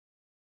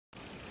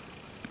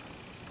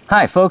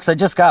Hi folks, I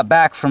just got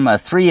back from a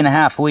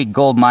 3.5-week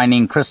gold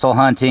mining, crystal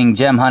hunting,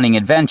 gem hunting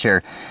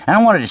adventure, and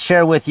I wanted to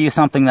share with you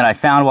something that I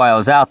found while I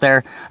was out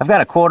there. I've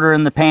got a quarter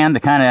in the pan to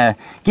kind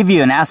of give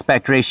you an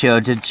aspect ratio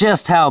to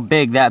just how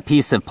big that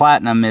piece of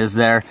platinum is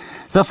there.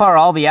 So far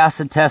all the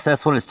acid tests,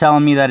 that's what it's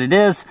telling me that it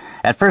is.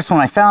 At first when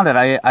I found it,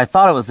 I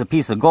thought it was a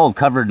piece of gold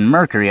covered in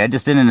mercury. I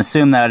just didn't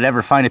assume that I'd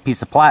ever find a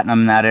piece of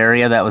platinum in that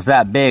area that was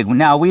that big.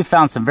 Now we've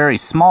found some very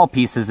small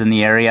pieces in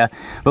the area,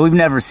 but we've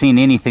never seen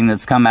anything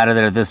that's come out of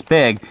there this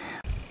big.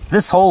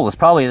 This hole was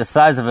probably the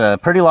size of a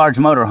pretty large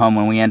motorhome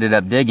when we ended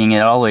up digging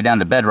it all the way down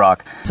to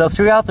bedrock. So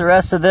throughout the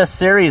rest of this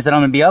series that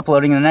I'm going to be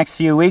uploading in the next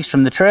few weeks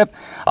from the trip,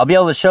 I'll be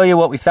able to show you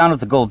what we found with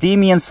the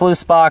Goldemian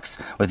sluice box,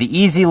 with the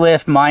Easy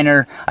Lift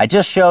miner. I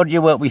just showed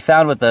you what we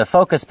found with the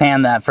focus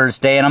pan that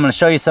first day, and I'm going to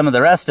show you some of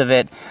the rest of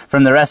it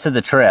from the rest of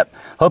the trip.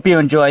 Hope you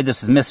enjoyed.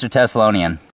 This is Mr. Thessalonian.